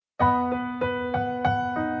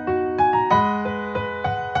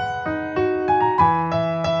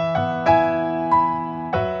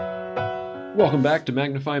Welcome back to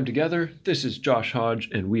Magnify 'em Together. This is Josh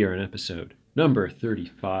Hodge, and we are in episode number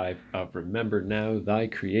 35 of Remember Now, Thy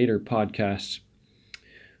Creator podcast.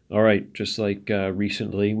 All right, just like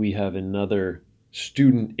recently, we have another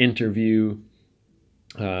student interview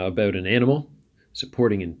about an animal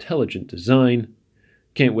supporting intelligent design.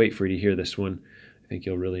 Can't wait for you to hear this one. I think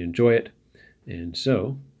you'll really enjoy it. And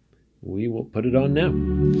so, we will put it on now.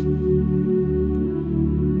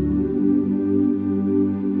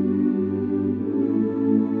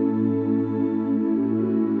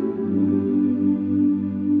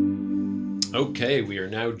 Okay, we are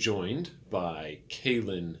now joined by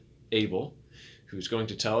Kaylin Abel, who's going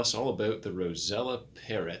to tell us all about the Rosella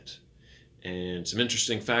parrot and some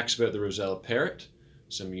interesting facts about the Rosella parrot,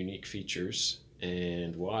 some unique features,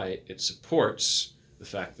 and why it supports the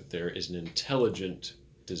fact that there is an intelligent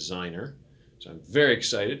designer. So I'm very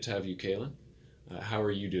excited to have you, Kaylin. How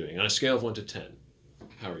are you doing? On a scale of 1 to 10,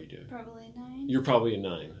 how are you doing? Probably a 9. You're probably a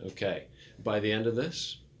 9, okay. By the end of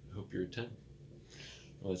this, I hope you're a 10.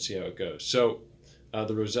 Well, let's see how it goes. So,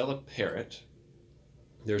 the Rosella parrot,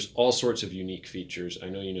 there's all sorts of unique features. I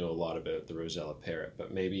know you know a lot about the Rosella parrot,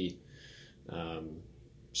 but maybe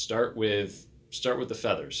start with the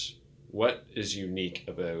feathers. What is unique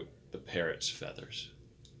about the parrot's feathers?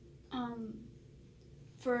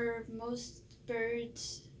 For most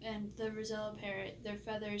birds and the Rosella parrot, their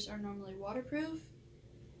feathers are normally waterproof.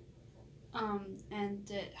 And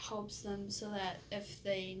it helps them so that if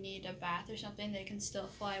they need a bath or something, they can still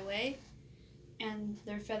fly away. And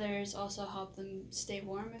their feathers also help them stay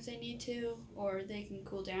warm if they need to, or they can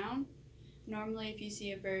cool down. Normally, if you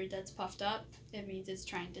see a bird that's puffed up, it means it's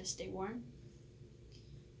trying to stay warm.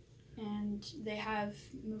 And they have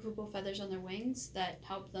movable feathers on their wings that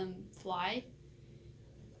help them fly.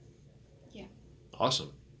 Yeah.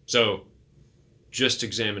 Awesome. So, just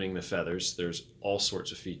examining the feathers, there's all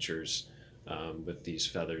sorts of features with these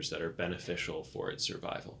feathers that are beneficial for its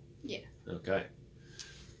survival. Yeah. Okay.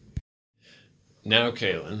 Now,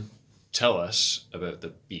 Kaylin, tell us about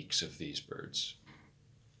the beaks of these birds.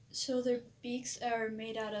 So their beaks are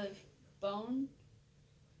made out of bone,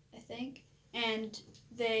 I think, and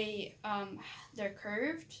they're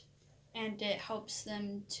curved, and it helps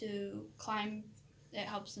them to climb. It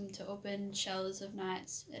helps them to open shells of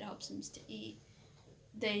nuts. It helps them to eat.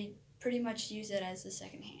 They pretty much use it as a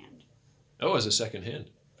second hand. Oh, as a second hand.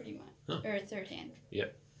 Pretty much. Huh. Or a third hand.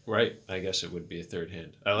 Yep. Right. I guess it would be a third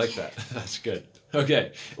hand. I like that. That's good.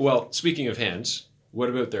 Okay. Well, speaking of hands, what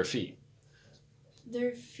about their feet?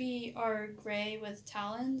 Their feet are gray with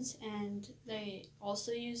talons, and they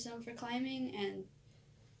also use them for climbing. And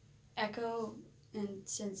Echo, and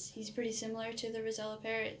since he's pretty similar to the Rosella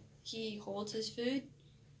parrot, he holds his food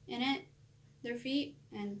in their feet,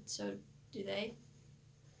 and so do they.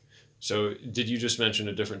 So, did you just mention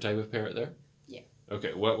a different type of parrot there? Yeah.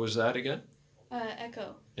 Okay. What was that again?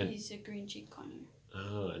 Echo. And he's a green-cheeked conure.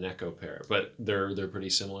 Oh, an echo parrot. But they're pretty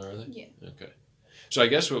similar, are they? Yeah. Okay. So I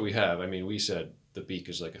guess what we have, I mean, we said the beak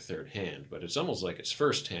is like a third hand, but it's almost like its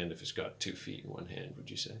first hand if it's got 2 feet in one hand, would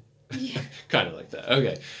you say? Yeah. Kind of like that.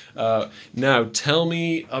 Okay. Now, tell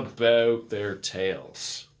me about their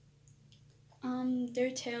tails.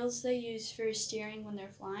 Their tails they use for steering when they're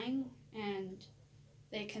flying, and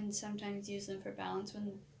they can sometimes use them for balance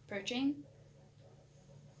when perching.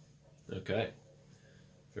 Okay.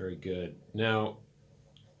 Very good. Now,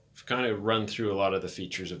 we've kind of run through a lot of the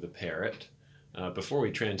features of the parrot. Before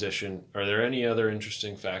we transition, are there any other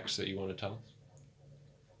interesting facts that you want to tell us?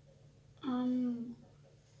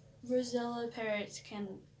 Rosella parrots can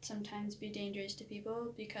sometimes be dangerous to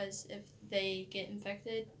people because if they get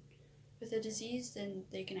infected with a disease, then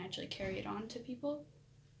they can actually carry it on to people.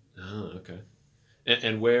 Oh, okay.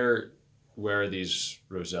 And where are these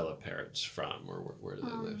Rosella parrots from, or where do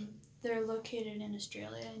they live? They're located in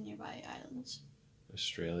Australia and nearby islands.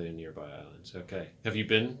 Australia and nearby islands. Okay. Have you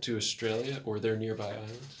been to Australia or their nearby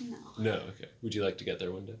islands? No. No. Okay. Would you like to get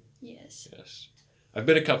there one day? Yes. Yes. I've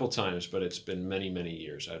been a couple times, but it's been many, many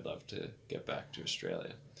years. I'd love to get back to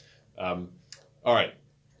Australia. All right.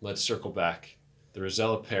 Let's circle back. The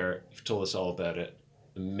Rosella parrot, you've told us all about it.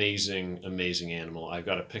 Amazing, amazing animal. I've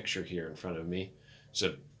got a picture here in front of me.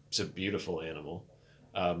 It's a beautiful animal.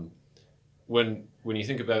 When you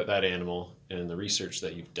think about that animal and the research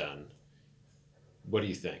that you've done, what do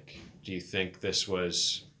you think? Do you think this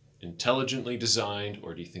was intelligently designed,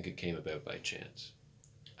 or do you think it came about by chance?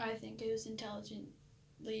 I think it was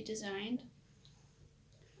intelligently designed.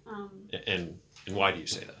 And why do you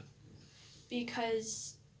say that?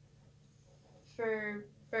 Because for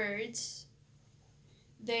birds,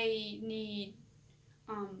 they need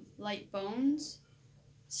light bones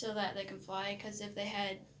so that they can fly, because if they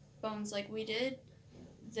had bones like we did,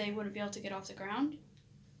 they wouldn't be able to get off the ground.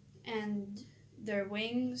 And their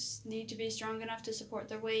wings need to be strong enough to support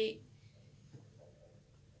their weight.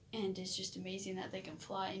 And it's just amazing that they can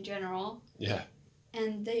fly in general. Yeah.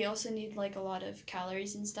 And they also need like a lot of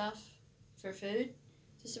calories and stuff for food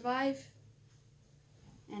to survive.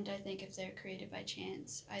 And I think if they're created by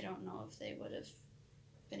chance, I don't know if they would have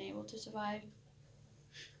been able to survive.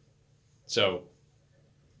 So,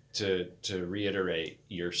 to reiterate,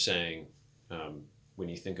 you're saying when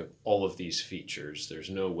you think of all of these features, there's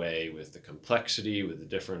no way with the complexity, with the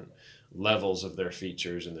different levels of their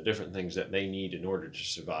features and the different things that they need in order to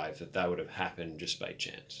survive, that would have happened just by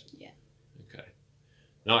chance. Yeah. Okay.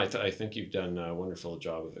 No, I think you've done a wonderful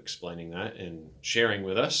job of explaining that and sharing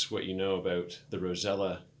with us what you know about the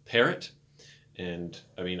Rosella parrot. And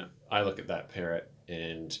I mean, I look at that parrot,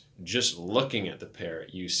 and just looking at the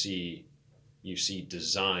parrot, you see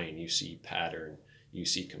design, you see pattern, you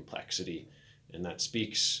see complexity, and that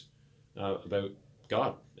speaks about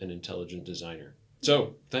God, an intelligent designer.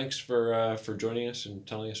 So thanks for joining us and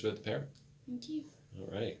telling us about the parrot. Thank you.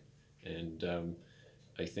 All right. And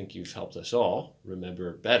I think you've helped us all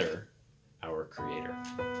remember better our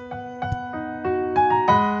Creator.